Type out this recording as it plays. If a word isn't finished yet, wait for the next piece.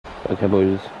Okay,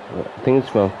 boys. I think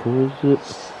it's round 4, is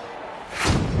it?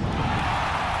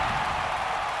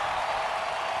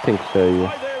 I think so, yeah.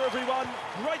 Hi there, everyone.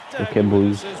 Great day Okay,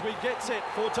 boys. as we get set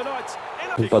for tonight's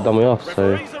But then we off,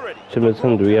 so 2 minutes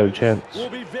in, do we have a chance? Will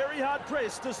be very hard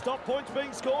pressed to stop points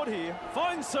being scored here.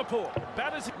 Find support.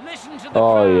 Batters. Listen to the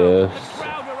Oh, crowd. yes. The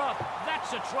crowd are up.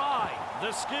 That's a try.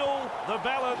 The skill, the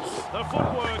balance, the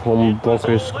footwork. Home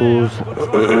Broncos schools.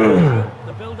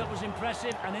 The build-up was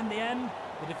impressive, and in the end,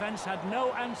 the defence had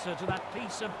no answer to that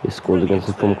piece of. He scored against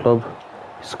his former club.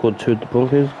 He scored 2 at the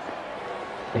Broncos.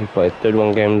 He played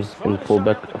 31 games in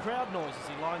fullback. The crowd noise as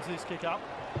he lines this kick up.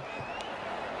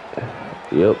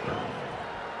 Yep.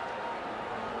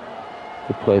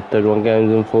 He played 31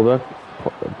 games in fullback.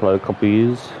 Played a couple of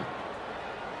years.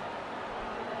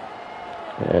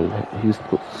 And he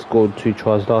scored 2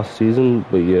 tries last season,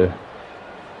 but yeah,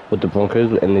 with the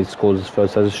Broncos, and he scored his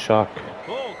first as a Shark.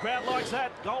 Oh, crowd likes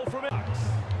that. Goal from it.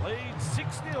 Lead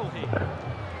 6-0 here.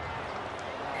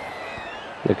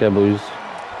 Okay, boys.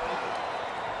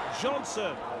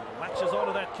 Johnson latches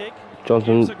onto that kick.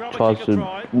 Johnson tries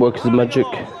to work his magic.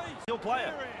 He'll play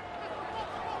it.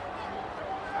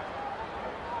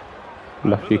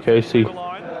 Matthew Casey.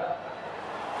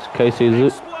 It's Casey, is it?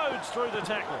 Explodes through the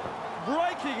tackle.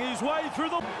 Breaking his way through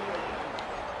the...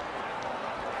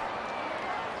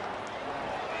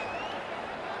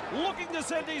 Looking to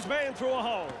send his man through a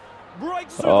hole.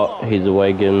 Breaks through the Oh, line. he's away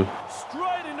again.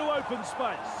 Straight into open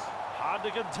space. Hard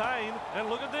to contain. And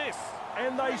look at this.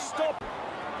 And they stop.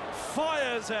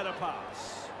 Fires out a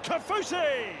pass.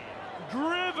 Kafusi.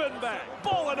 Driven back.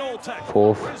 Ball and all tackle.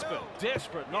 Fourth. Brisbane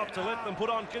desperate not to let them put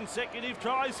on consecutive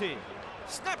tries here.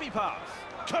 Snappy pass.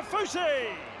 Kafusi.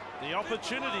 The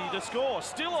opportunity to score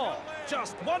still on.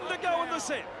 Just one to go in the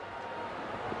set.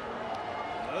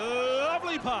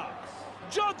 Lovely pass.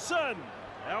 Johnson.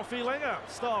 Alfie Langer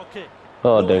style kick.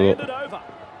 Oh, dang it. Over.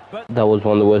 But That was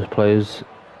one of the worst plays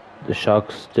the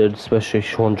Sharks did, especially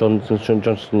Sean Johnson. Sean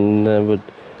Johnson never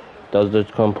does those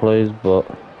kind of plays, but...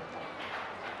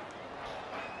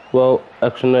 Well,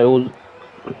 actually, no,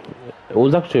 it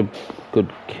was actually a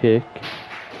good kick.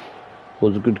 It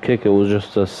was a good kick, it was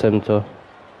just a centre.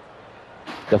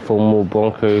 The former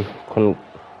Bronco couldn't...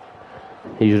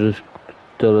 He just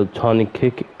did a tiny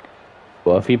kick.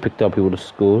 Well, if he picked up, he would have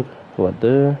scored right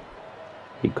there.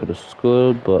 He could have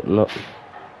scored, but not.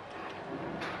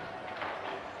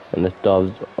 And it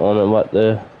dives on it right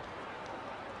there.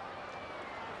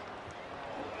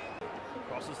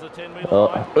 crosses the 10-metre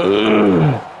line.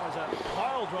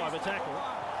 Pile driver tackle.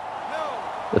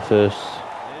 The first.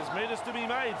 There's meters to be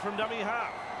made from dummy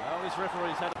half. Well, this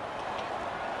referee's had...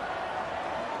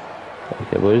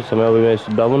 Okay, boys, somehow we managed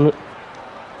to double it.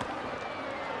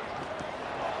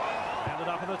 Handed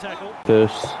up in the tackle.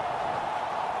 First.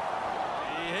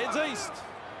 He heads east.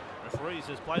 Referee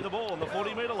says play the ball on the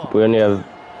 40-metre line. We only have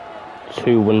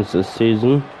 2 wins this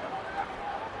season.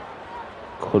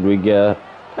 Could we get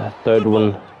a third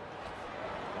one?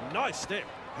 Nice step.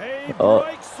 He Oh,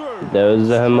 breaks through. there is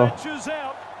the hammer. Stretches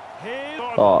out. Head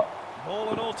on. Oh, Ball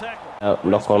and all tackle.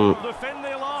 knock on, Brisbane will defend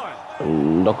their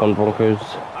line. knock on Broncos.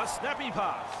 A snappy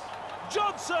pass.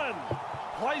 Johnson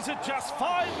plays it just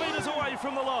 5 metres away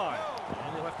from the line.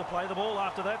 And he'll have to play the ball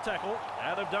after that tackle.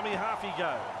 Out of dummy half he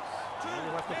goes. And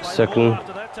he'll have to play Second. the ball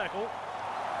after that tackle.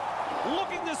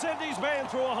 Looking to send his man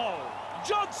through a hole.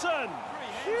 Johnson.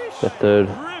 The third.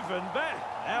 Driven back.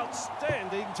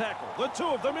 Outstanding tackle. The 2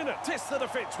 of them in it. Tests the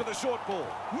defence with a short ball.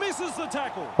 Misses the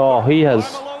tackle. Oh, he has.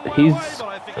 I'm a long way He's. away, but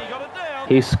I think he got it down.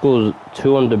 He scores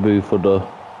 2 on debut for the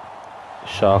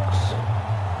Sharks.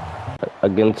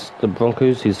 Against the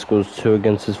Broncos, he scores 2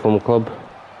 against his former club.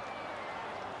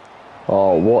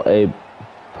 Oh, what a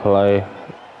play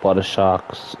by the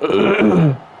Sharks.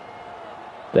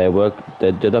 They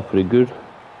did that pretty good.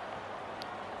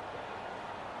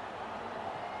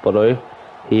 But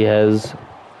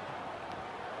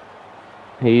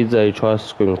he's a try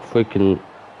scoring freaking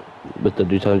with the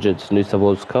Newtown Jets New South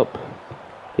Wales Cup.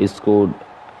 He scored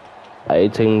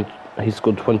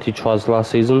 20 tries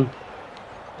last season.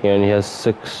 He only has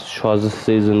 6 tries this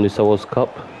season in New South Wales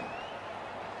Cup.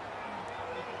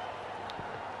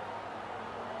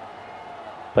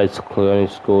 Basically only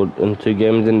scored in 2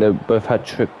 games and they both had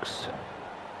tricks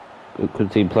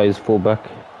because he plays fullback.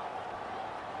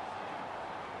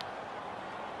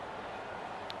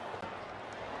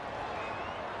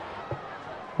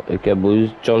 Okay,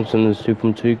 boys, Johnson is 2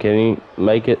 from 2. Can he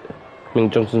make it? I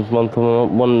think Johnson's 1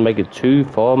 from 1. Make it 2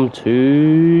 from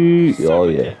 2. Oh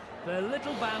yeah. The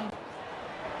little band.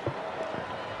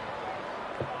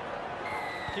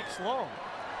 Kicks long.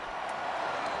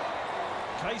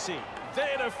 Casey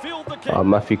there to field the kick.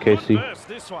 Matthew Casey. Burst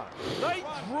this one. They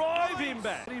drive him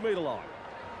back. 30-metre line.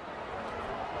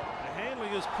 The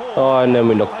handling is poor. Oh, and then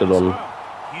we knocked it on.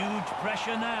 Huge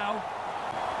pressure now.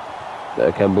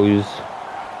 Okay, boys.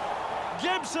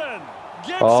 Gibson.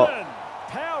 Oh.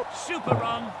 Power. Super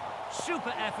run,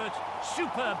 super effort,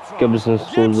 superb try. Gibson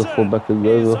scores the fullback is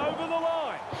is over. over the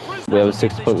line. We have a Doesn't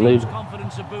give 6-point this team's lead.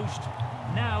 confidence a boost.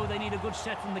 Now they need a good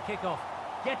set from the kickoff.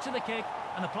 Get to the kick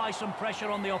and apply some pressure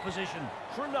on the opposition.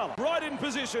 Cronulla right in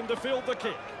position to field the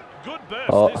kick. Good burst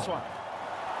Oh. this one.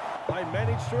 They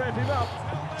managed to wrap him up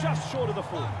just short of the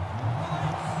full.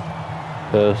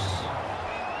 First.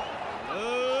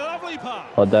 Lovely pass.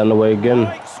 Oh, down the way again.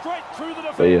 Break straight through the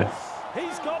defence. But yeah.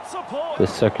 He's got support. The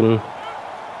second.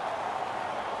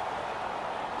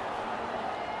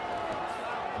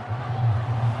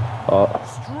 Oh,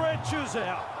 Stretches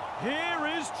out. Here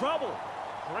is trouble.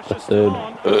 Pressure third. still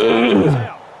on. He's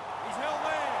out. He's held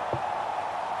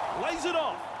there. Lays it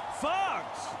off.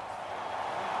 Fargs.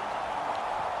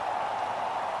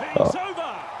 He's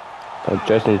over.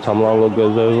 Jason Tamalolo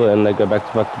goes over and they go back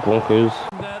to Broncos.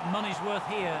 Money's worth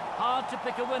here. Hard to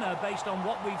pick a winner based on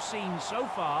what we've seen so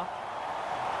far.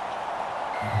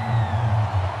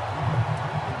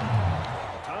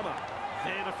 Tama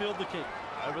there to field the kick.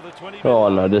 Over the 20. Oh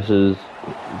no, this is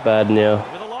bad now.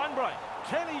 With a line break.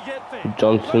 Can he get there?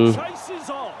 Johnson. The chase is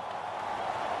on.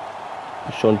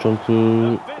 Sean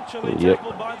Johnson. Eventually Yep.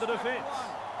 tackled by the defence.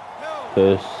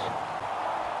 First.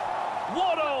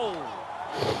 Waddle.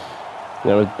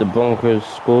 Now the Broncos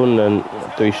score and then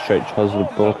 3 straight tries of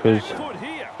the Broncos. Foot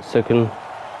here. Second.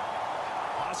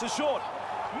 Pass is short.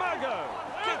 Margo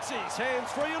gets his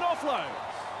hands free and offload.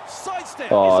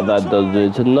 Sidestep. Oh, Is it a that try? does it.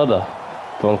 It's another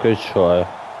Broncos try.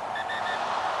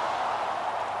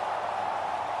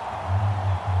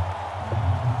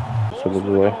 Balls Second for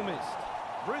the away. goal missed.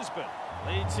 Brisbane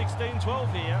lead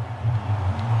 16-12 here.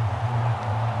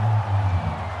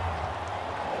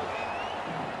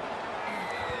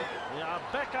 We are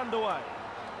back underway.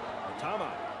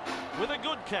 Tama with a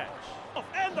good catch. Oh,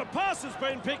 and the pass has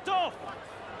been picked off.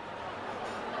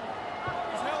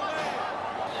 He's held there.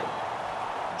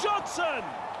 Johnson.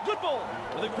 Good ball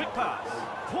with a quick pass.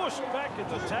 Pushed back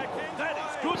into tackle. That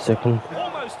is good. Second.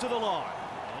 Almost to the line.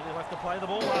 And he'll have to play the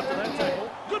ball after that tackle.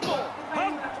 Good ball.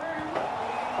 Hunt.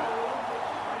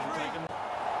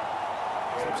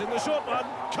 Slips in the short one.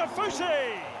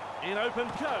 Kafusi in open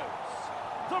coast.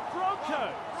 The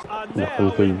Broncos are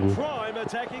now in prime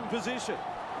attacking position.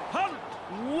 Hunt.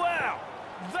 Wow.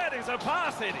 That is a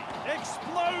pass, Eddie.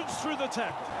 Explodes through the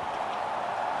tackle.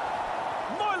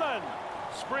 Moylan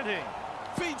sprinting.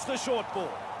 Feeds the short ball.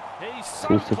 He's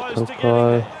so close to getting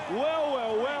there.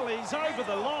 Well, he's over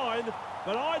the line,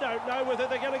 but I don't know whether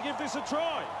they're going to give this a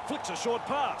try. Flicks a short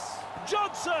pass.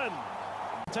 Johnson!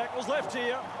 Tackles left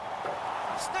here.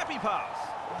 Snappy pass.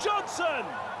 Johnson!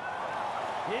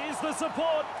 Here's the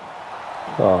support.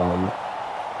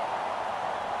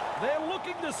 They're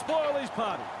looking to spoil his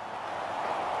party.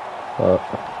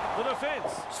 The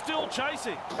defence still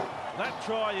chasing. That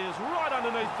try is right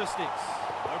underneath the sticks.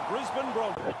 The Brisbane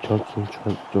Broncos. Johnson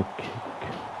tries to kick.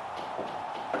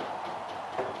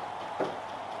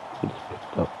 It's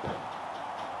picked up.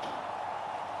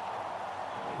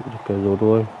 It goes all the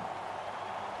way.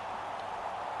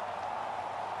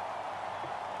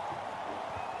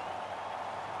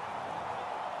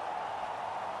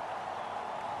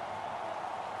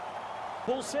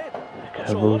 Ball set.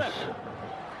 Cavs.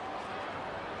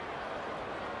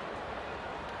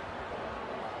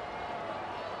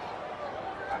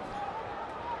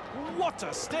 What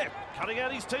a step, cutting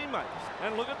out his teammates.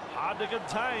 And look at, hard to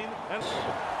contain. And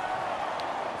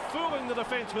fooling the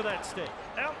defence with that step.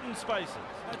 Out in spaces.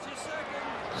 That's his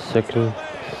Second.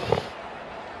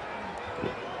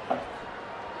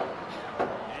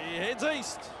 He heads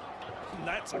east.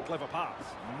 That's a clever pass.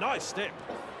 Nice step.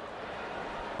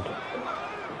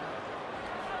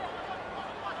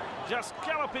 Just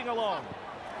galloping along.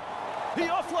 He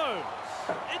offloads.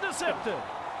 Intercepted.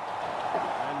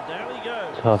 And down he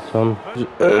goes. Tatam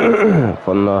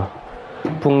von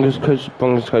Broncos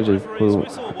coaches who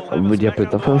really happy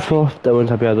with the first half. They weren't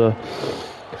happy how the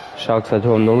Sharks had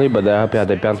home only, but they're happy how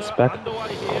they bounced back.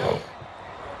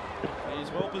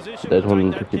 They don't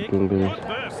want to keep doing good.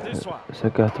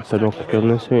 Second half, they don't kill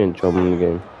this here and job in the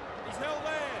game.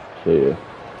 So yeah.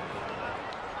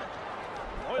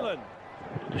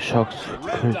 The Sharks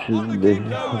coaches, they're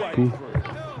happy.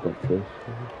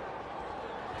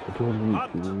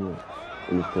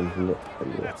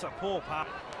 That's a poor pass.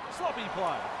 Sloppy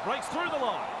play. Breaks through the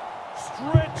line.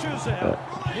 Stretches out.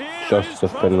 Here Just is the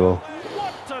trouble. Fenwell.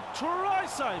 What a try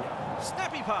save.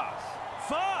 Snappy pass.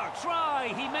 Far. Try,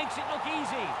 he makes it look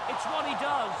easy. It's what he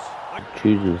does.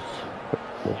 Jesus.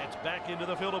 It's back into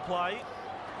the field of play.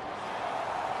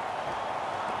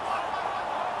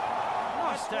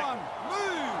 Nice one.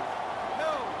 Move.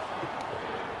 No.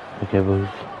 Okay, boys.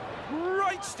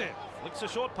 Great step. Flicks a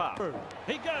short pass.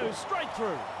 He goes straight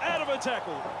through. Out of a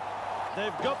tackle.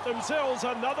 They've got themselves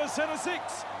another centre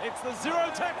six. It's the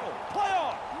zero tackle. Play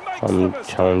on. Makes the I'm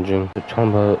mistake. challenging. The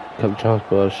Chamber kept chance,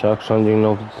 but Sharks challenging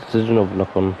no decision of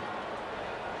knock on.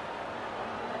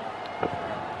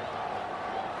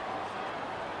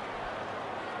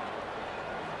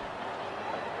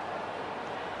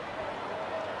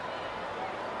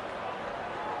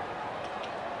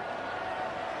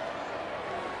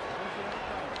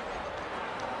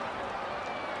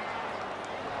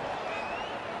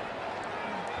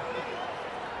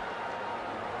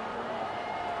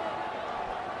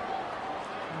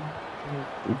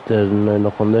 There's no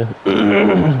knock on there.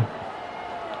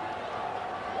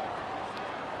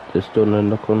 There's still no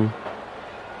knock on.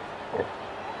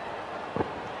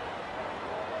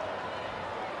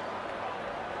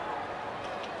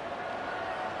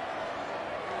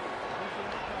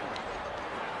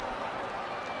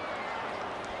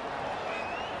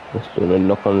 There's still no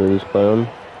knock on this guy on.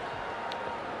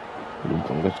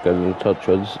 This guy's in touch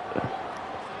with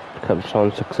capture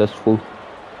unsuccessful.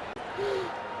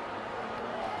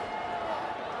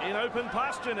 In open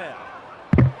pasture now.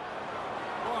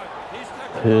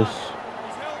 Pierce.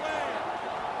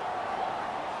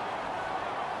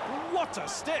 What a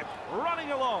step,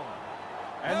 running along.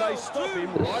 And they stop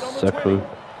him The right on the second.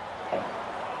 20.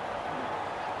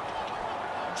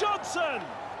 Johnson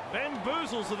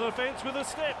bamboozles the defence with a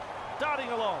step, darting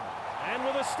along. And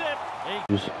with a step,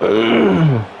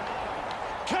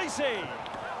 Casey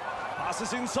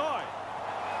passes inside.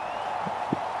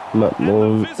 Matt Moore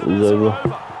And the is visitors are over.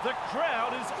 over. The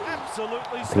crowd is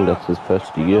absolutely I think that's his first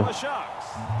stunned. year. The Sharks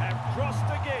have crossed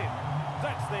again.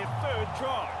 That's their third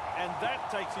try. And that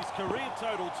takes his career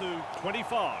total to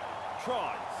 25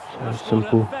 tries. Very Scored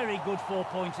simple. a very good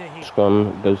 4-pointer here.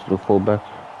 Scrum goes to the fullback.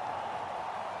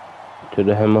 To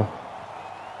the hammer.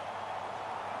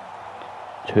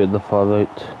 To the 5-8.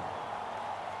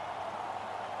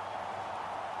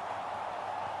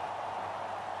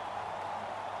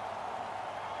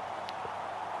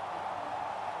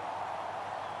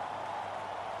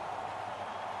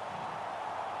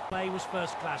 Play was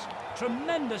first class.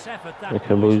 Tremendous effort that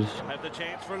Okay, boys. Have the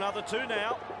chance for another two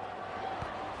now.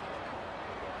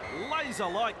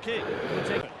 Laser-like kick. We'll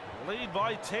take it. Lead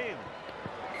by 10.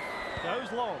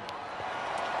 Goes long.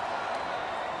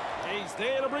 He's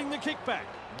there to bring the kick back.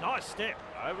 Nice step.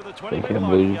 Over the 20-metre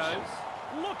line he boys.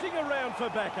 goes. Looking around for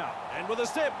backup. And with a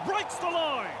step, breaks the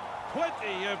line.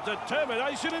 Plenty of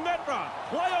determination in that run.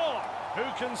 Play on. Who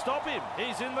can stop him?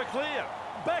 He's in the clear.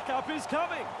 Backup is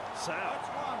coming. South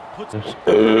puts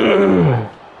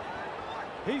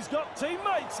He's got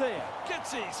teammates there.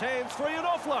 Gets his hands free and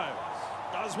offloads.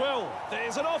 Does well.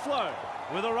 There's an offload.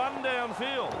 With a run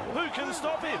downfield. Who can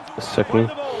stop him? Second. Play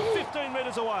the ball 15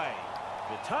 metres away.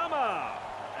 Vitama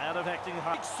out of acting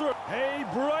hard. Hey,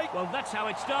 break. Well, that's how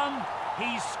it's done.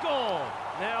 He's scored.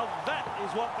 Now that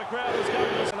is what the crowd has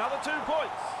come. Another 2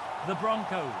 points. The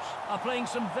Broncos are playing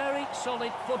some very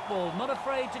solid football, not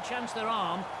afraid to chance their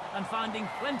arm and finding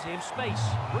plenty of space.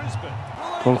 Brisbane.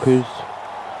 Broncos.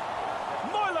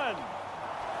 Moylan.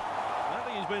 I don't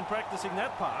think he's been practicing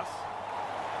that pass.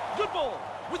 Good ball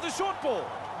with the short ball.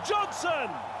 Johnson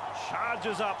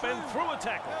charges up and through a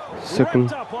tackle.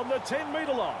 Second. Wrapped up on the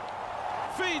 10-metre line.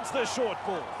 Feeds the short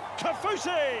ball.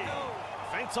 Kafusi.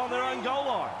 Fence on their own goal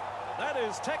line. That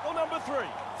is tackle number 3.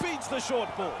 Feeds the short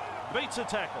ball. Beats a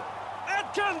tackle.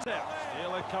 Atkins out.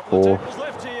 Still a couple of tackles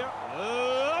left here.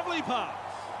 Lovely pass.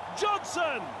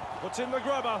 Johnson puts in the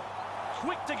grubber.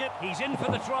 Quick to get. He's in for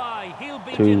the try. He'll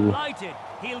be Two. delighted.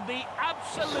 He'll be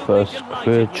absolutely First delighted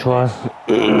career with try. this.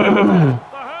 The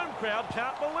home crowd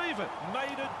can't believe it.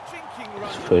 Made a jinking run.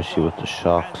 His to first the year with front. the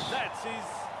Sharks. And that's his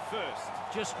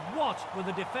first. Just what were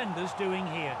the defenders doing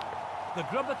here? The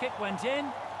grubber kick went in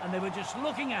and they were just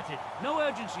looking at it. No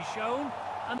urgency shown.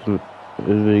 And It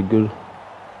was very good.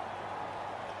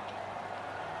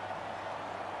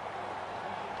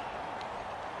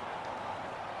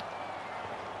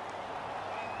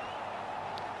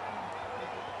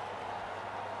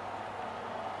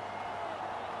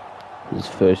 His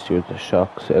first year with the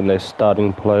Sharks and their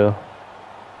starting player.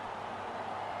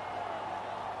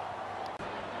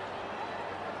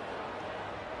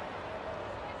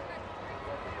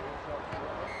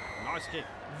 Nice kick.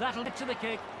 that'll get to the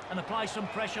kick and apply some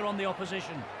pressure on the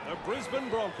opposition. The Brisbane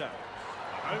Broncos.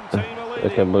 Home team are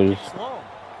leading. Okay, boys. Kicks long.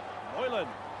 Moylan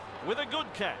with a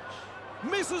good catch.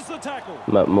 Misses the tackle.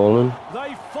 Matt Molan.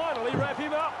 They finally wrap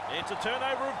him up. It's a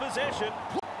turnover of possession.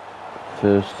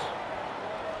 First.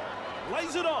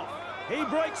 Lays it off. He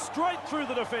breaks straight through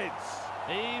the defence.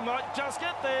 He might just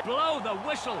get there. Blow the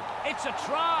whistle. It's a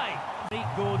try.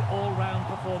 Good all-round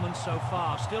performance so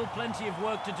far. Still plenty of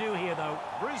work to do here, though.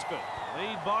 Brisbane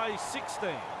lead by 16.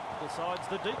 Decides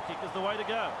the deep kick is the way to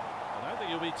go. I don't think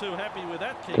you'll be too happy with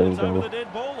that kick. It's over the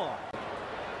dead ball line.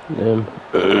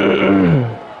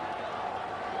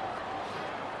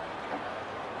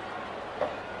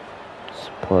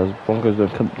 Surprised Broncos don't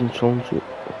keep the challenge it.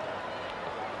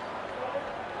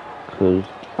 Because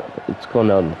it's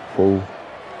gone out in full.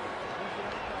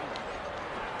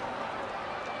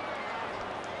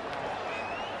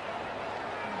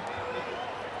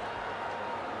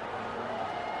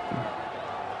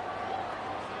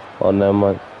 Oh, never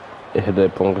mind. It hit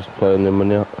that Broncos player in the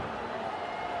money out.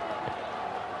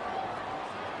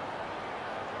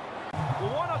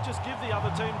 Well, why not just give the other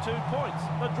team 2 points?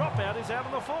 The dropout is out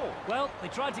on the full. Well, they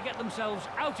tried to get themselves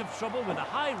out of trouble with a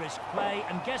high-risk play,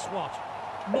 and guess what?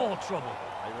 More trouble.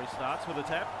 He restarts with a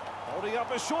tap, holding up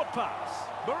a short pass.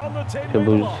 But on the 10-metre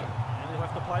line. And he'll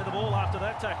have to play the ball after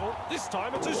that tackle. This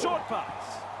time it's a short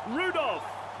pass. Rudolph.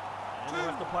 And he'll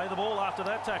have to play the ball after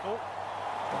that tackle.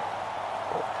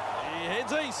 He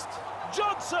heads east.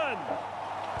 Johnson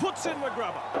puts in the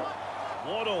grubber.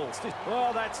 Waddle.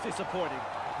 Oh, that's disappointing.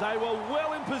 They were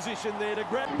well in position there to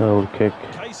grab. No kick.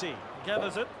 Casey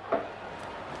gathers it.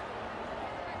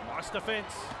 Nice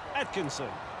defence. Atkinson.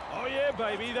 Oh yeah,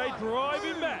 baby, they drive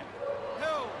him back.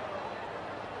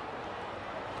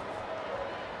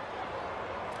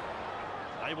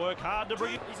 They work hard to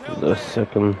bring it. The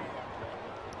second.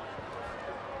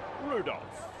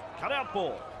 Rudolph. Cut out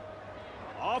ball.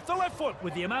 Off the left foot.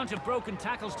 With the amount of broken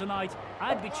tackles tonight,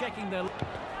 I'd be checking their...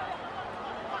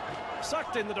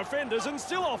 Sucked in the defenders and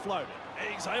still offloaded.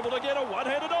 He's able to get a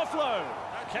one-handed offload.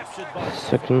 Captured by...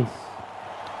 Second.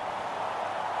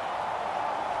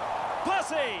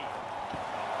 Pussy!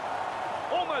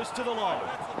 Almost to the line.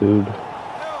 Dude.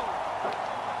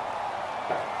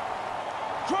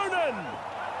 Cronin!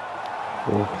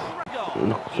 Oh,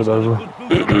 knocks it over.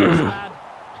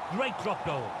 Great drop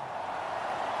goal.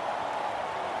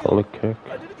 Solid kick.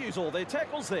 They didn't use all their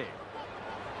tackles there.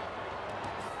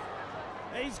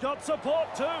 He's got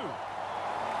support too.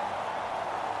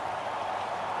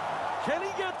 Can he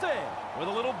get there? With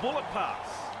a little bullet pass.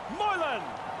 Moylan!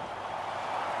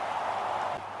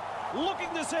 Looking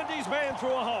to send his man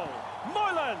through a hole.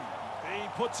 Moylan! He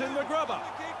puts in the grubber.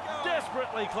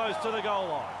 Desperately close to the goal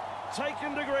line.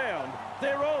 Taken to ground.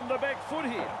 They're on the back foot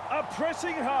here. Are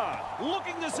pressing hard.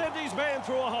 Looking to send his man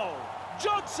through a hole.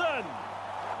 Johnson!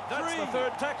 That's the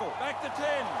third tackle. Back to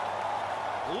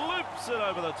 10. Loops it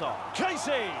over the top.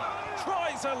 Casey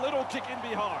tries a little kick in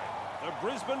behind. The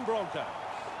Brisbane Broncos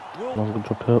will... Long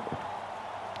drop out.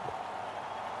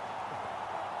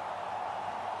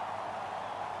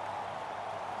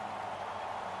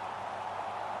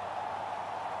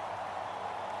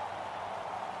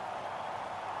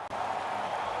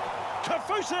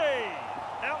 Kafusi!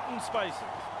 Out in spaces.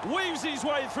 Weaves his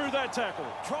way through that tackle.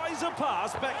 Tries a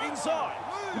pass back inside.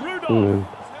 Rudolph.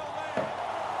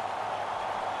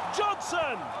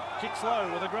 Johnson. Kicks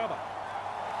low with a grubber.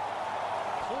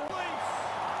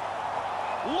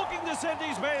 Looking to send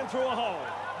his man through a hole.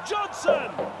 Johnson.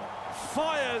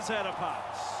 Fires out a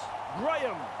pass.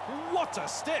 Graham. What a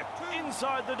step.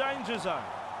 Inside the danger zone.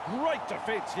 Great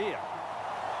defence here.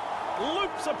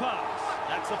 Loops a pass.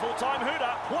 That's the full-time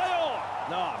hooter. Play on.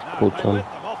 No, they let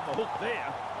them off the hook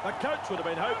there. The coach would have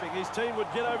been hoping his team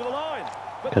would get over the line.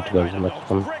 But they made a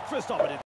dog's breakfast of it.